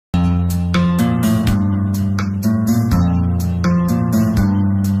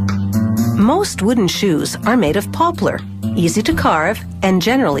Most wooden shoes are made of poplar, easy to carve and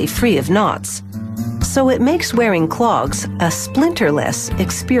generally free of knots. So it makes wearing clogs a splinterless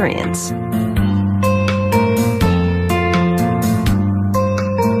experience.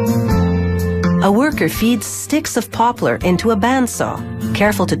 A worker feeds sticks of poplar into a bandsaw,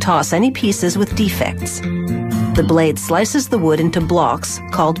 careful to toss any pieces with defects. The blade slices the wood into blocks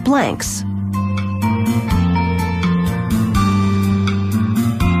called blanks.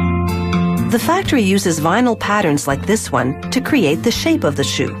 The factory uses vinyl patterns like this one to create the shape of the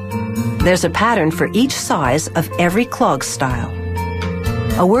shoe. There's a pattern for each size of every clog style.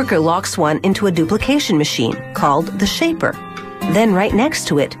 A worker locks one into a duplication machine called the shaper. Then right next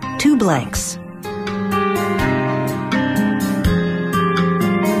to it, 2 blanks.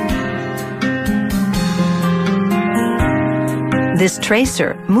 This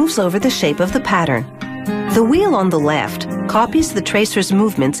tracer moves over the shape of the pattern. The wheel on the left copies the tracer's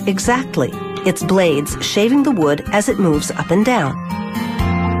movements exactly, its blades shaving the wood as it moves up and down.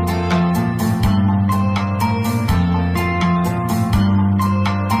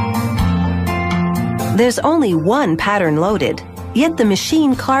 There's only one pattern loaded, yet the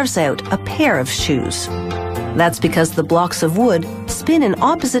machine carves out a pair of shoes. That's because the blocks of wood spin in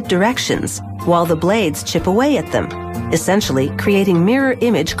opposite directions while the blades chip away at them, essentially creating mirror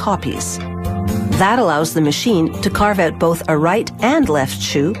image copies. That allows the machine to carve out both a right and left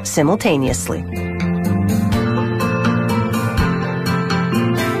shoe simultaneously.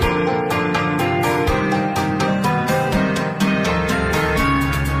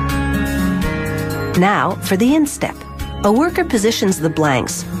 Now for the instep. A worker positions the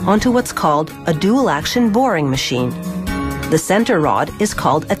blanks onto what's called a dual-action boring machine. The center rod is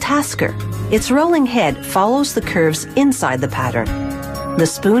called a tasker. Its rolling head follows the curves inside the pattern. The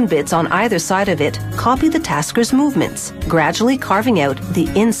spoon bits on either side of it copy the tasker's movements, gradually carving out the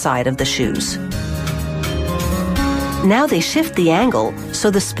inside of the shoes. Now they shift the angle so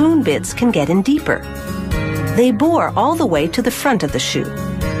the spoon bits can get in deeper. They bore all the way to the front of the shoe.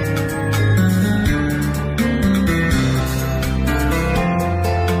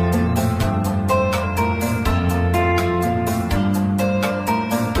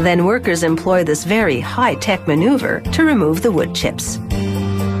 Then workers employ this very high-tech maneuver to remove the wood chips.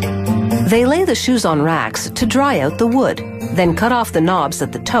 They lay the shoes on racks to dry out the wood, then cut off the knobs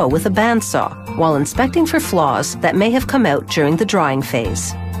at the toe with a bandsaw while inspecting for flaws that may have come out during the drying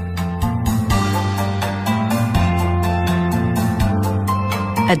phase.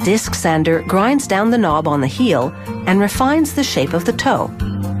 A disc sander grinds down the knob on the heel and refines the shape of the toe.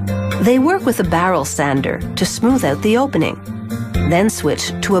 They work with a barrel sander to smooth out the opening, then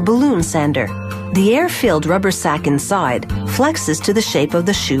switch to a balloon sander. The air-filled rubber sack inside flexes to the shape of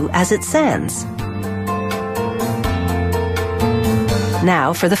the shoe as it sands.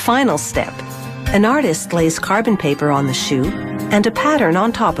 Now for the final step. An artist lays carbon paper on the shoe and a pattern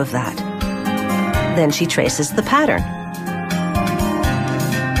on top of that. Then she traces the pattern.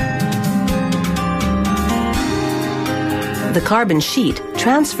 The carbon sheet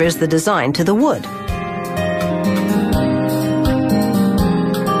transfers the design to the wood.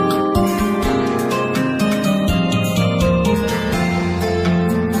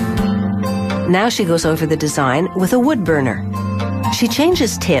 Now she goes over the design with a wood burner. She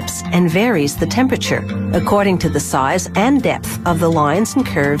changes tips and varies the temperature according to the size and depth of the lines and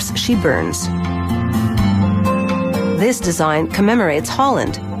curves she burns. This design commemorates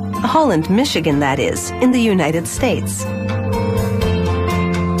Holland, Michigan that is, in the United States.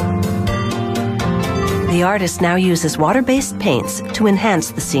 The artist now uses water-based paints to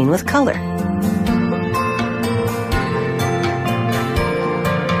enhance the scene with color.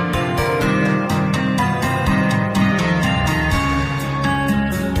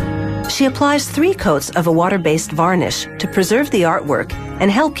 She applies 3 coats of a water-based varnish to preserve the artwork and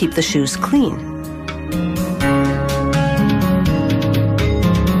help keep the shoes clean.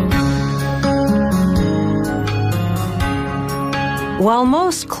 While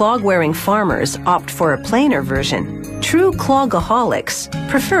most clog-wearing farmers opt for a plainer version, true clogaholics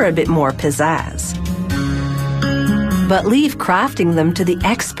prefer a bit more pizzazz. But leave crafting them to the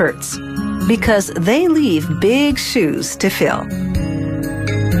experts, because they leave big shoes to fill.